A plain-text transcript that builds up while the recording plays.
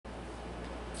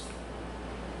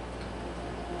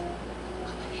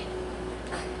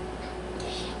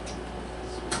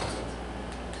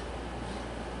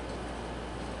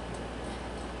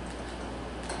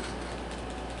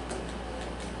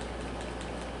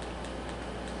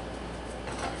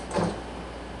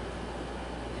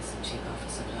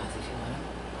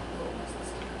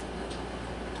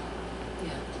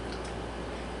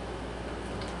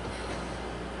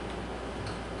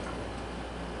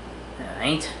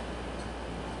Ain't.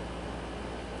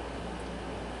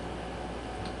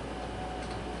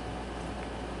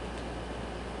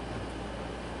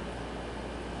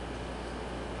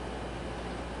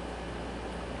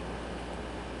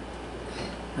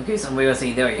 Okay, so we'll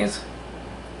see. There he is.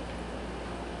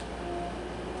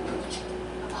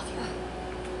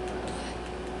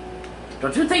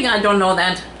 Don't you think I don't know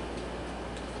that?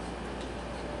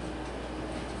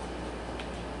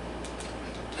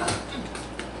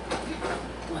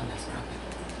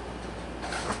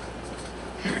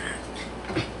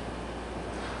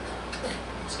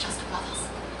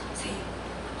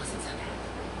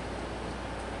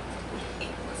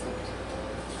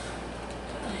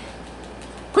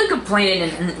 Quit complaining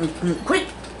and quit.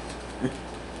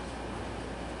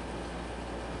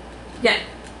 Yeah.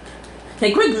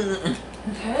 Hey, quit. Okay.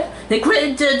 Hey,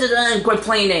 quit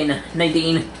complaining,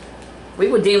 Nadine. We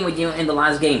were dealing with you in the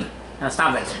last game. Now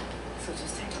stop it. So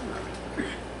just take a moment.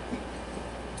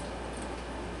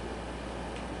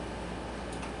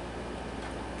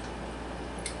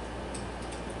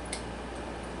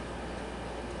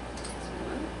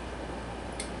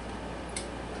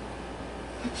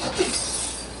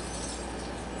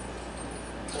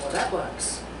 Well, that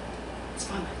works. Let's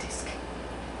find my disc.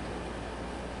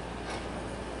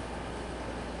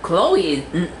 Chloe.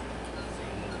 Thank you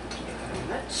very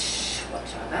much.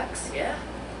 Watch our backs, yeah?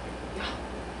 Yeah.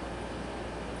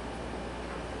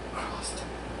 Crossed.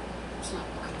 It's not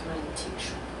walking through an antique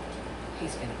shop.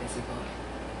 He's been a busy boy.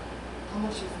 How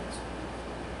much is it?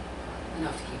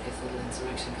 Enough to keep his little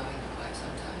insurrection going for quite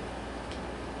some time.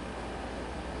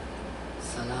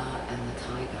 Salah and the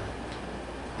tiger.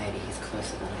 Maybe he's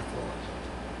closer than I thought.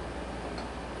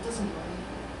 It doesn't worry.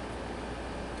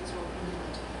 He's what we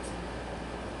need to get.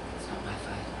 It's not my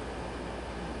fight.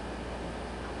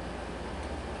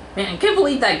 Man, I can't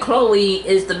believe that Chloe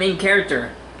is the main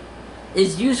character.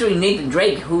 It's usually Nathan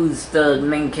Drake who's the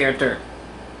main character.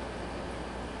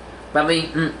 But we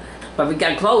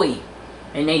got Chloe.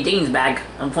 And Nadine's back,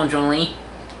 unfortunately.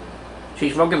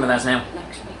 She's working with us now.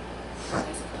 Lakshmi.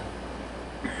 There's a club.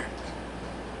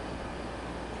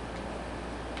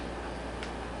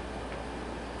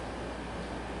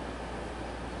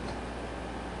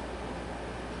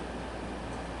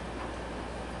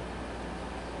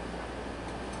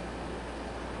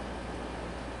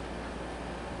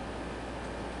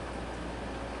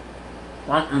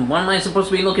 What am I supposed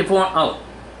to be looking for? Oh.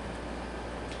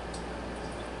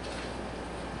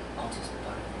 I'll just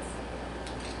borrow this.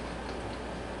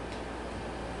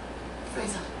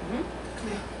 Fraser. Come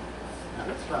here. That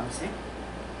looks promising.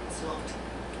 It's locked.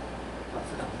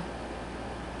 What's it on?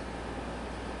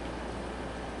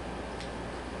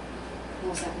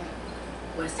 What's that mean?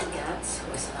 Western Ghats,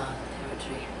 Western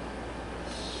territory.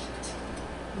 Shit.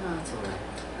 No, it's alright.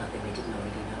 Nothing we didn't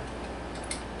already know.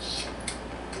 Shit.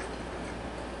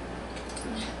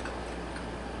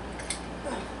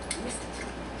 Missed it.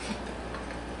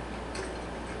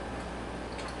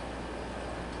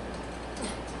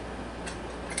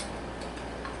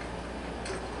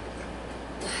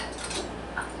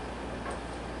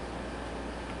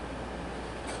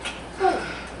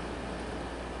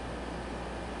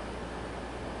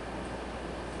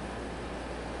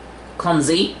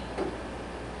 Clumsy.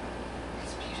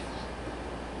 It's beautiful.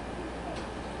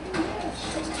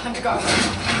 It's time to go.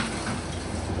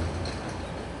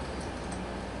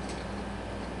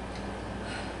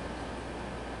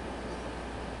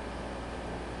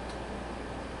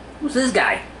 Who's this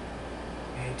guy?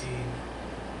 Nadine.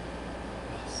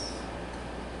 Yes.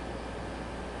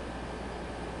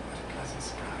 What a pleasant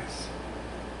surprise.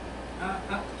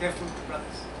 Careful with the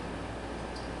brothers.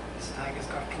 This tiger's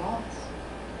got claws.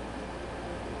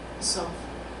 So,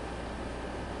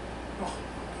 Oh, all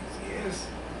these years.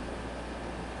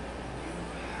 You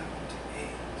haven't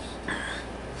aged.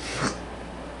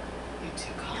 you're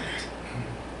too kind.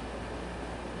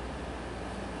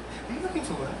 Are you looking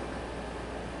for work? I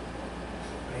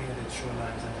hear that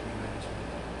Shoreline's under new management.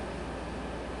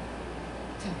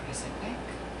 Temporary setback.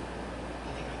 I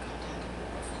think I got that.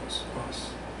 Of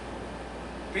course.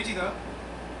 Pretty though.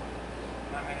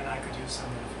 My men and I could use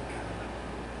someone from Canada.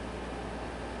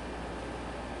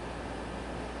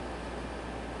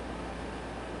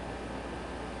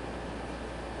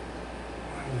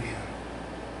 Why new here.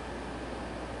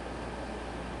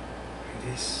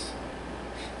 And this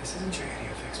isn't your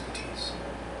area of expertise.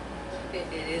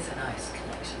 It is a nice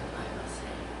collection, I must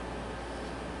say.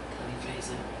 Connie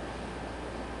Fraser,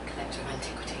 collector of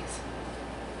antiquities.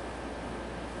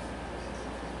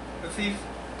 A thief?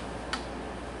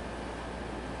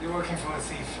 You're working for a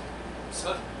thief.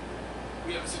 Sir,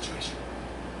 we have a situation.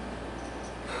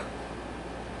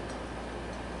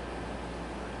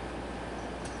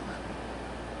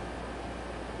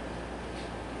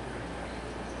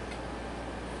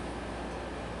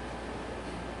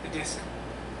 The disc.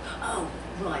 Oh,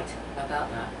 right,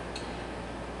 about that.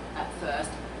 At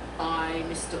first, I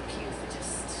mistook you for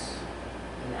just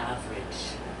an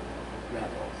average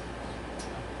rebel.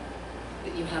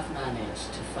 But you have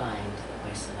managed to find the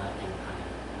Hoysala Empire.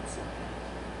 That's okay.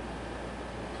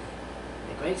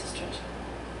 The greatest treasure,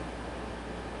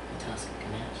 the task of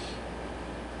Ganesh.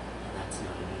 Now that's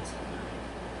not an easy find.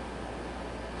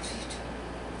 What are you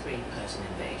doing? 3 Persian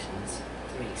invasions,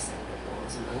 3 separate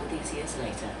wars, and all these years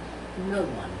later, no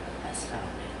one has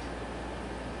found it.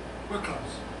 We're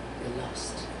close. You're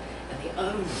lost. And the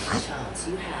only chance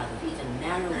you have of even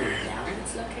narrowing down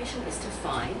its location is to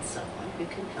find someone who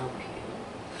can help you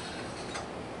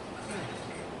craft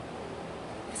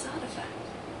this artifact.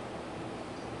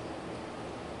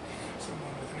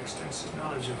 Someone with an extensive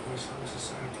knowledge of Hoysala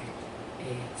society.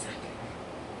 Exactly.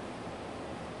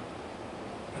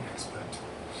 An expert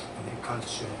in their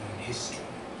culture and history.